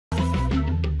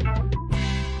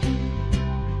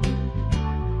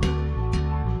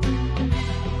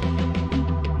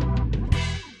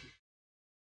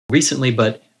recently,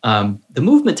 but the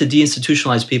movement to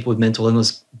deinstitutionalize people with mental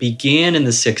illness began in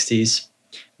the 60s,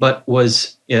 but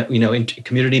was, in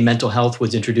community mental health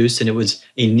was introduced, and it was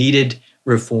a needed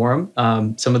reform.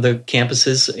 Some of the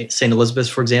campuses, St. Elizabeth's,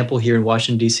 for example, here in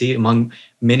Washington, D.C., among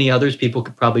many others, people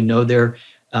could probably know their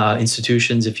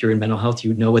institutions. If you're in mental health, you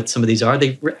would know what some of these are.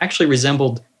 They actually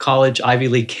resembled college Ivy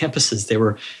League campuses. They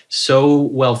were so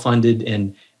well-funded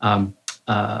and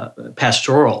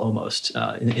pastoral almost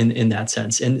in that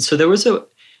sense. And so there was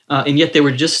and yet they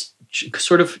were just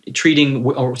sort of treating,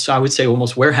 or so I would say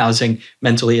almost warehousing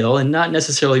mentally ill and not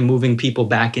necessarily moving people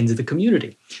back into the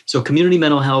community. So community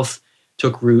mental health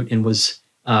took root and was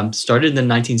started in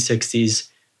the 1960s,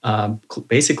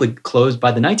 basically closed.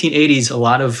 By the 1980s, a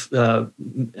lot of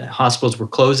hospitals were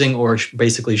closing or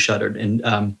basically shuttered. And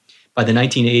by the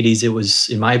 1980s, it was,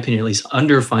 in my opinion, at least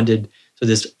underfunded. So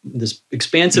this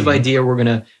expansive idea, we're going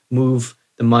to move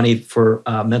the money for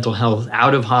mental health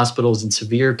out of hospitals and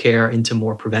severe care into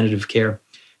more preventative care.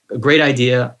 A great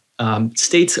idea.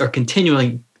 States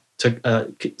continue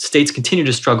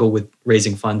to struggle with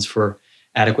raising funds for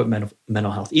adequate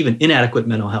mental health. Even inadequate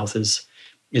mental health is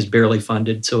barely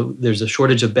funded. So there's a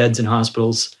shortage of beds in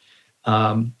hospitals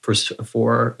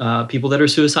for people that are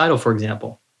suicidal, for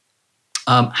example.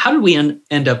 How did we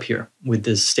end up here with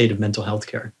this state of mental health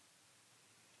care?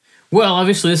 Well,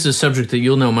 obviously, this is a subject that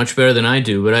you'll know much better than I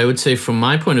do, but I would say from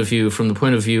my point of view, from the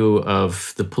point of view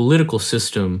of the political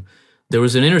system, there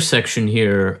was an intersection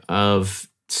here of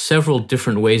several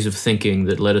different ways of thinking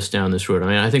that led us down this road. I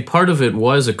mean, I think part of it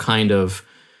was a kind of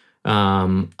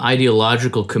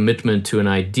ideological commitment to an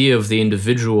idea of the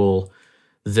individual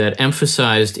that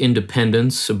emphasized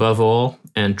independence above all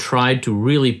and tried to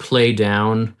really play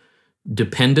down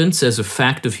dependence as a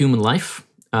fact of human life.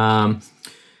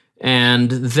 And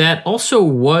that also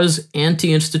was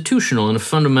anti-institutional in a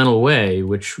fundamental way,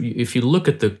 which if you look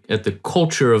at the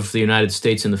culture of the United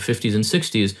States in the 50s and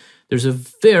 60s, there's a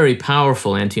very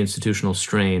powerful anti-institutional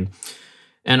strain.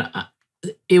 And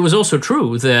it was also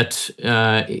true that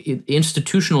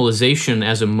institutionalization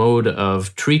as a mode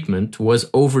of treatment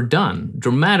was overdone,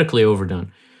 dramatically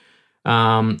overdone.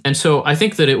 And so I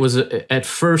think that it was at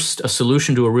first a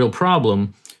solution to a real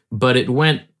problem, but it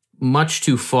went much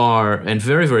too far and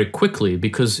very, very quickly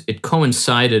because it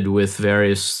coincided with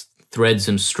various threads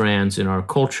and strands in our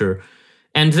culture.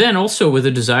 And then also with a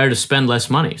desire to spend less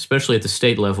money, especially at the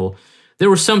state level.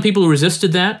 There were some people who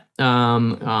resisted that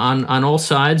on all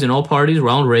sides, in all parties.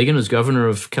 Ronald Reagan, as governor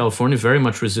of California, very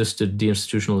much resisted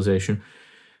deinstitutionalization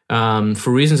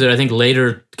for reasons that I think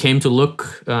later came to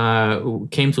look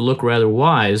rather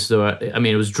wise. Though I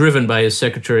mean, it was driven by his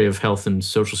Secretary of Health and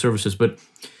Social Services, but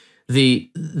the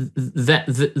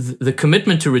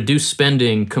commitment to reduce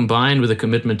spending combined with a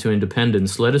commitment to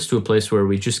independence led us to a place where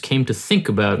we just came to think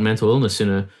about mental illness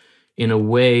in a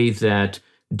way that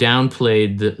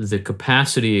downplayed the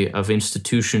capacity of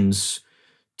institutions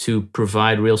to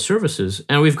provide real services.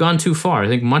 And we've gone too far, I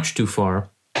think much too far.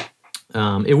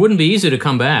 It wouldn't be easy to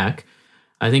come back.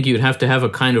 I think you'd have to have a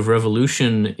kind of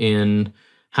revolution in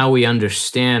how we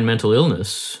understand mental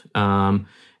illness.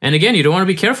 And again, you don't want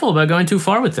to be careful about going too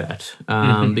far with that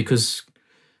because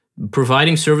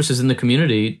providing services in the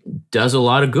community does a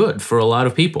lot of good for a lot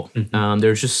of people.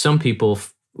 There's just some people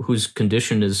whose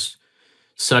condition is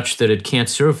such that it can't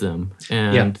serve them.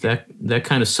 And that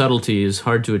kind of subtlety is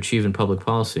hard to achieve in public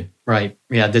policy. Right.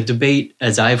 Yeah. The debate,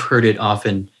 as I've heard it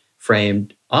often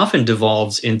framed, often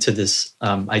devolves into this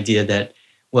idea that,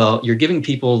 well, you're giving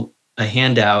people a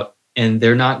handout and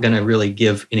they're not going to really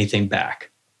give anything back.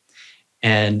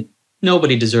 And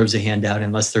nobody deserves a handout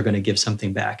unless they're going to give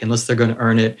something back, unless they're going to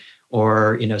earn it,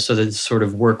 or, so there's sort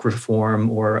of work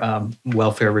reform or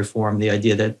welfare reform, the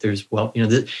idea that there's,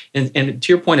 and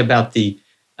to your point about the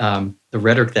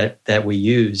rhetoric that we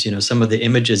use, some of the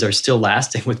images are still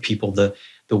lasting with people, the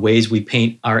ways we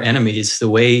paint our enemies, the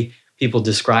way people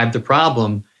describe the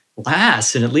problem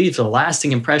lasts, and it leaves a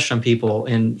lasting impression on people,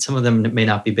 and some of them may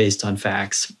not be based on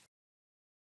facts.